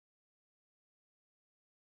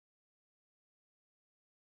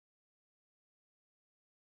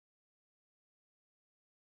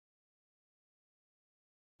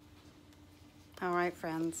All right,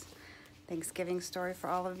 friends. Thanksgiving story for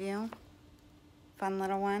all of you. Fun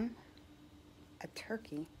little one. A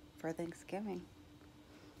turkey for Thanksgiving.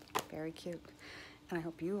 Very cute. And I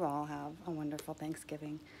hope you all have a wonderful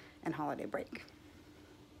Thanksgiving and holiday break.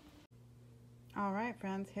 All right,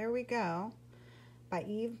 friends, here we go. By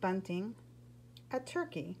Eve Bunting. A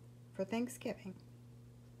turkey for Thanksgiving.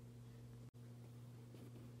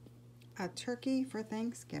 A turkey for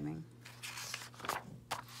Thanksgiving.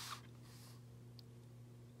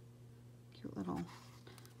 Cute little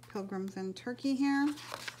pilgrims and turkey here.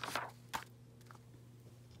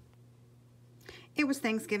 It was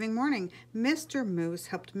Thanksgiving morning. Mr. Moose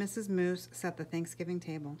helped Mrs. Moose set the Thanksgiving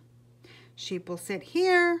table. Sheep will sit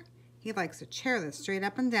here. He likes a chair that's straight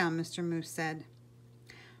up and down, Mr. Moose said.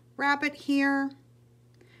 Rabbit here.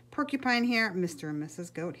 Porcupine here. Mr. and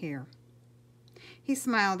Mrs. Goat here. He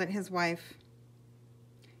smiled at his wife.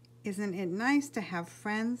 Isn't it nice to have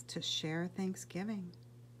friends to share Thanksgiving?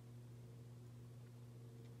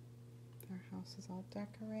 Their house is all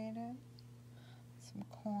decorated. Some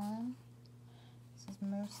corn. Mrs.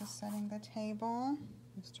 Moose is setting the table.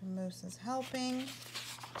 Mr. Moose is helping.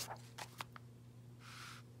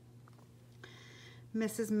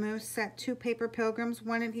 Mrs. Moose set 2 paper pilgrims,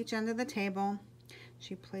 one at each end of the table.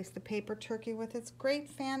 She placed the paper turkey with its great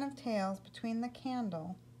fan of tails between the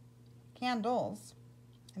candles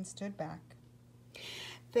and stood back.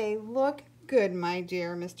 They look good, my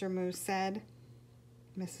dear, Mr. Moose said.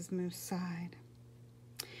 Mrs. Moose sighed.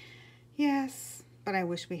 Yes, but I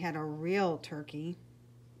wish we had a real turkey.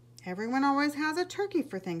 Everyone always has a turkey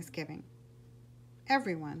for Thanksgiving.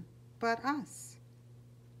 Everyone but us.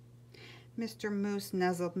 Mr. Moose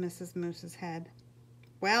nuzzled Mrs. Moose's head.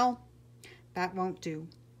 Well, that won't do.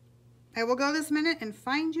 I will go this minute and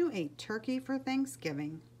find you a turkey for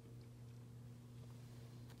Thanksgiving.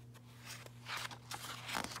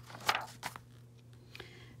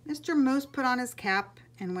 Mr. Moose put on his cap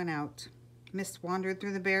and went out. Mist wandered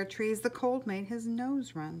through the bare trees. The cold made his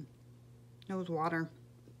nose water.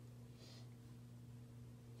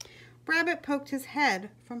 Rabbit poked his head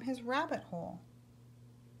from his rabbit hole.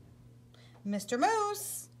 Mr.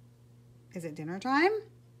 Moose, is it dinner time?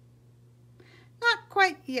 Not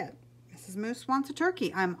quite yet. Mrs. Moose wants a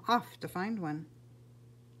turkey. I'm off to find one.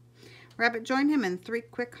 Rabbit joined him in 3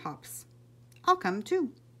 quick hops. I'll come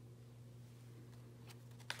too.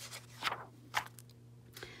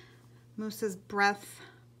 Moose's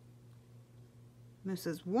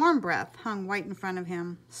warm breath hung white in front of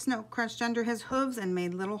him. Snow crunched under his hooves and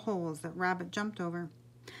made little holes that Rabbit jumped over.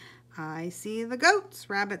 I see the goats,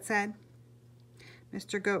 Rabbit said.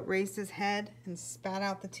 Mr. Goat raised his head and spat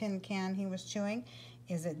out the tin can he was chewing.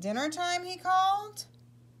 Is it dinner time? He called.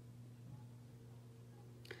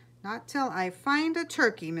 Not till I find a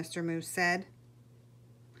turkey, Mr. Moose said.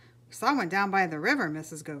 We saw one down by the river,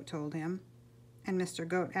 Mrs. Goat told him. And Mr.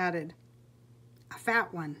 Goat added, a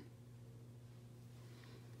fat one.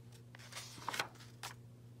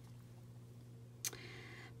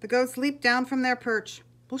 The goats leaped down from their perch.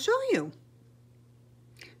 We'll show you.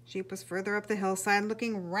 Sheep was further up the hillside,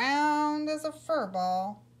 looking round as a fur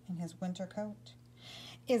ball in his winter coat.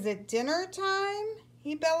 Is it dinner time?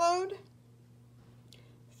 He bellowed.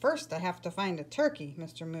 First I have to find a turkey,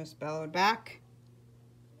 Mr. Moose bellowed back.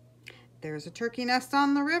 There's a turkey nest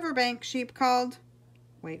on the riverbank, Sheep called.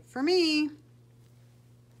 Wait for me.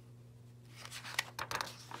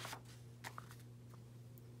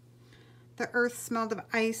 The earth smelled of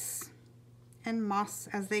ice and moss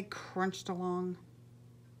as they crunched along.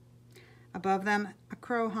 Above them, a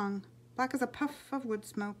crow hung, black as a puff of wood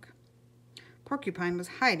smoke. Porcupine was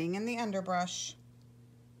hiding in the underbrush.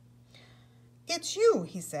 It's you,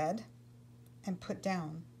 he said, and put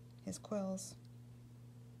down his quills.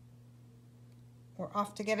 We're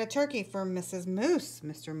off to get a turkey for Mrs. Moose,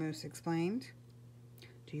 Mr. Moose explained.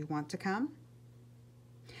 Do you want to come?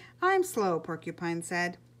 I'm slow, Porcupine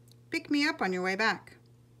said. Pick me up on your way back.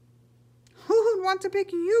 Who'd want to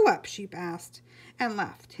pick you up? Sheep asked, and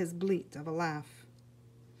laughed his bleat of a laugh.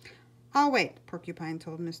 I'll wait, Porcupine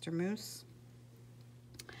told Mr. Moose.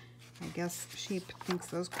 I guess Sheep thinks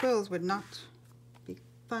those quills would not be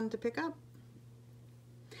fun to pick up.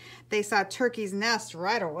 They saw Turkey's nest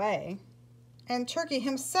right away, and Turkey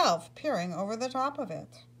himself peering over the top of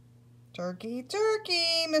it. Turkey,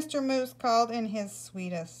 turkey, Mr. Moose called in his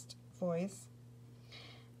sweetest voice.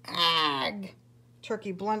 Ag!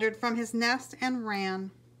 Turkey blundered from his nest and ran.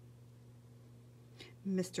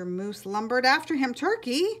 Mr. Moose lumbered after him.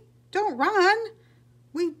 Turkey, don't run.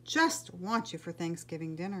 We just want you for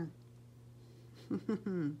Thanksgiving dinner.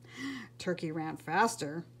 Turkey ran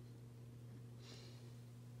faster.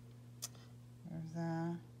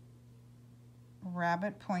 There's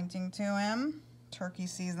Rabbit pointing to him. Turkey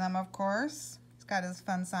sees them, of course. He's got his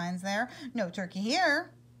fun signs there. No turkey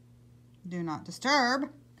here. Do not disturb.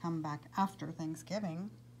 Come back after Thanksgiving.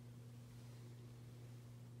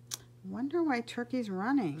 Wonder why Turkey's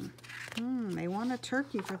running. They want a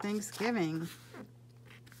turkey for Thanksgiving.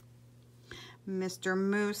 Mr.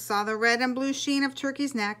 Moose saw the red and blue sheen of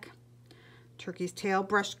Turkey's neck. Turkey's tail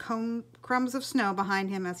brushed crumbs of snow behind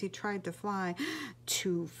him as he tried to fly.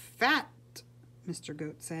 Too fat, Mr.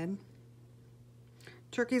 Goat said.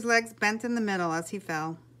 Turkey's legs bent in the middle as he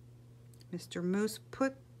fell. Mr. Moose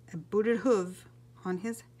put a booted hoof on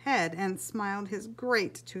his head and smiled his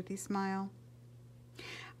great toothy smile.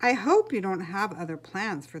 I hope you don't have other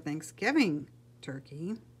plans for Thanksgiving,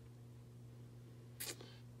 Turkey.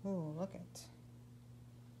 Oh, look at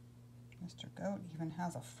Mr. Goat even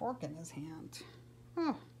has a fork in his hand.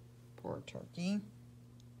 Oh, poor Turkey.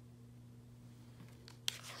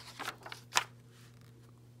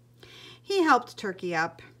 He helped Turkey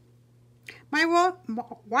up. My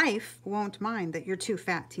wife won't mind that you're too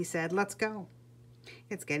fat, he said. Let's go.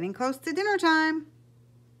 It's getting close to dinner time.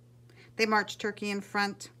 They marched Turkey in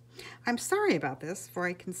front. I'm sorry about this, for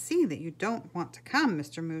I can see that you don't want to come,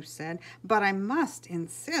 Mr. Moose said, but I must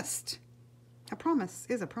insist. A promise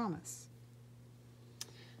is a promise.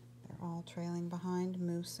 They're all trailing behind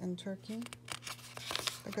Moose and Turkey,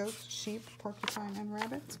 the goats, sheep, porcupine, and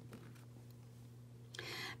rabbit.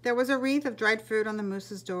 There was a wreath of dried fruit on the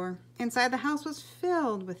moose's door. Inside the house was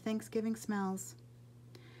filled with Thanksgiving smells.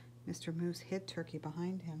 Mr. Moose hid Turkey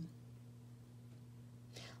behind him.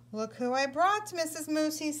 Look who I brought, Mrs.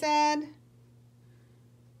 Moose, he said.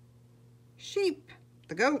 Sheep,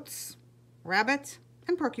 the goats, rabbit,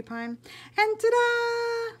 and porcupine. And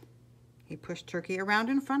ta-da! He pushed Turkey around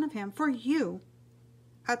in front of him. For you,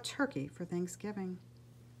 a turkey for Thanksgiving.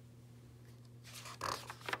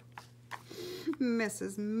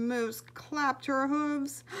 Mrs. Moose clapped her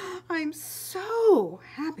hooves. I'm so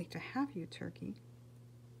happy to have you, Turkey.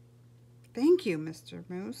 Thank you, Mr.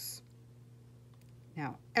 Moose.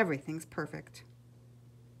 Now everything's perfect.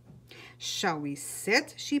 Shall we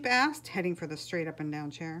sit? Sheep asked, heading for the straight up and down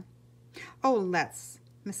chair. Oh, let's.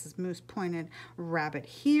 Mrs. Moose pointed. Rabbit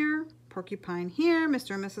here, porcupine here,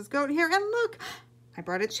 Mr. and Mrs. Goat here, and look, I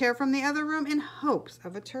brought a chair from the other room in hopes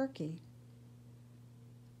of a turkey.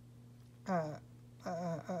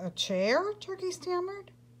 A chair? Turkey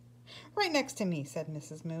stammered. Right next to me, said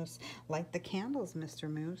Mrs. Moose. Light the candles, Mr.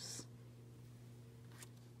 Moose.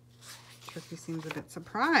 Turkey seems a bit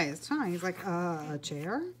surprised, huh? He's like, a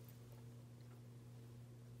chair?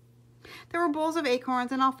 There were bowls of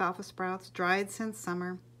acorns and alfalfa sprouts, dried since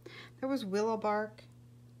summer. There was willow bark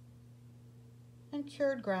and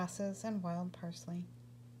cured grasses and wild parsley.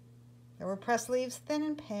 There were pressed leaves, thin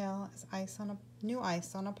and pale as new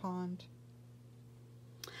ice on a pond.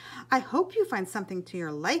 I hope you find something to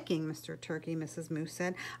your liking, Mr. Turkey, Mrs. Moose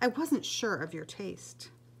said. I wasn't sure of your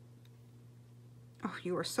taste. Oh,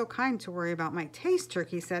 you are so kind to worry about my taste,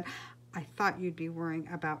 Turkey said. I thought you'd be worrying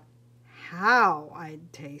about how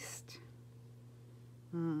I'd taste.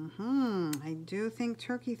 I do think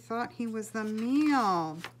Turkey thought he was the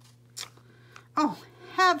meal. Oh,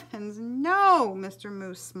 heavens, no, Mr.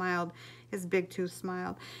 Moose smiled. His big tooth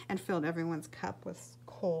smiled and filled everyone's cup with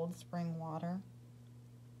cold spring water.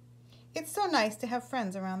 It's so nice to have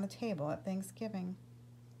friends around the table at Thanksgiving.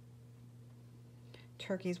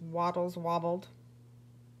 Turkey's wattles wobbled.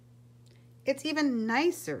 It's even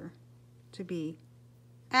nicer to be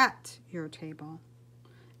at your table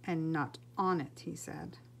and not on it, he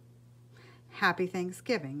said. Happy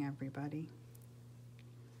Thanksgiving, everybody.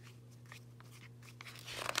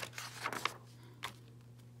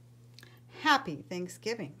 Happy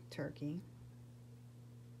Thanksgiving, Turkey.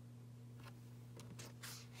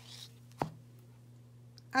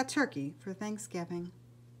 A turkey for Thanksgiving.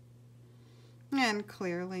 And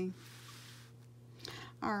clearly,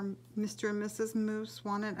 our Mr. and Mrs. Moose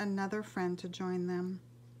wanted another friend to join them,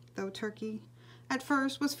 though Turkey at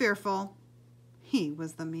first was fearful. He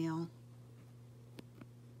was the meal.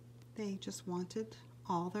 They just wanted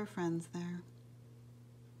all their friends there.